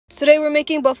Today we're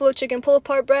making buffalo chicken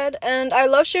pull-apart bread, and I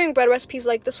love sharing bread recipes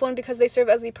like this one because they serve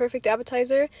as the perfect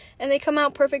appetizer, and they come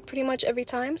out perfect pretty much every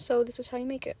time, so this is how you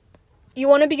make it. You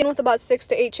want to begin with about 6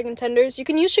 to 8 chicken tenders. You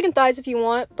can use chicken thighs if you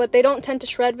want, but they don't tend to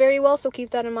shred very well, so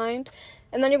keep that in mind.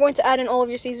 And then you're going to add in all of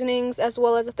your seasonings, as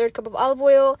well as a 1/3 cup of olive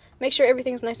oil. Make sure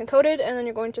everything's nice and coated, and then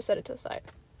you're going to set it to the side.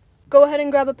 Go ahead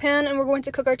and grab a pan, and we're going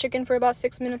to cook our chicken for about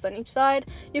 6 minutes on each side.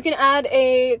 You can add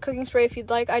a cooking spray if you'd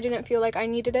like. I didn't feel like I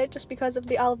needed it just because of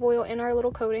the olive oil in our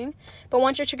little coating. But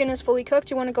once your chicken is fully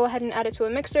cooked, you want to go ahead and add it to a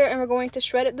mixer, and we're going to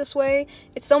shred it this way.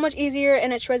 It's so much easier,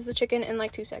 and it shreds the chicken in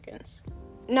like 2 seconds.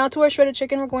 Now to our shredded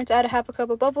chicken, we're going to add a 1/2 cup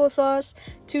of buffalo sauce,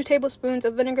 2 tablespoons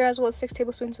of vinegar, as well as 6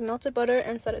 tablespoons of melted butter,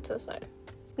 and set it to the side.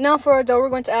 Now for our dough, we're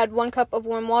going to add 1 cup of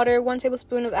warm water, 1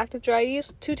 tablespoon of active dry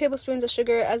yeast, 2 tablespoons of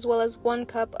sugar, as well as 1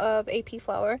 cup of AP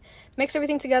flour. Mix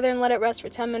everything together and let it rest for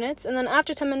 10 minutes. And then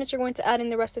after 10 minutes, you're going to add in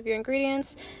the rest of your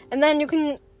ingredients. And then you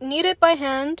can knead it by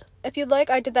hand if you'd like.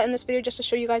 I did that in this video just to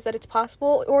show you guys that it's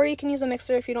possible. Or you can use a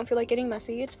mixer if you don't feel like getting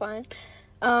messy. It's fine.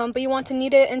 But you want to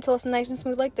knead it until it's nice and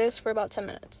smooth like this for about 10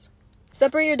 minutes.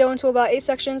 Separate your dough into about 8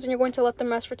 sections, and you're going to let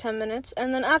them rest for 10 minutes.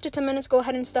 And then after 10 minutes, go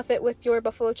ahead and stuff it with your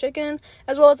buffalo chicken,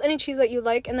 as well as any cheese that you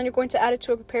like. And then you're going to add it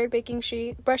to a prepared baking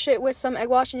sheet. Brush it with some egg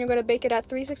wash, and you're going to bake it at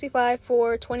 365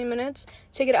 for 20 minutes.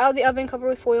 Take it out of the oven, cover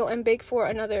with foil, and bake for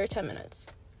another 10 minutes.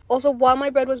 Also, while my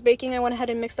bread was baking, I went ahead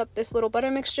and mixed up this little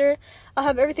butter mixture. I'll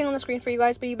have everything on the screen for you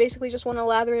guys, but you basically just want to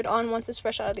lather it on once it's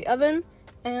fresh out of the oven,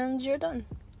 and you're done.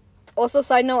 Also,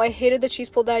 side note, I hated the cheese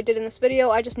pull that I did in this video.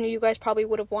 I just knew you guys probably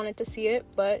would have wanted to see it,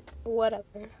 but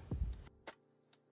whatever.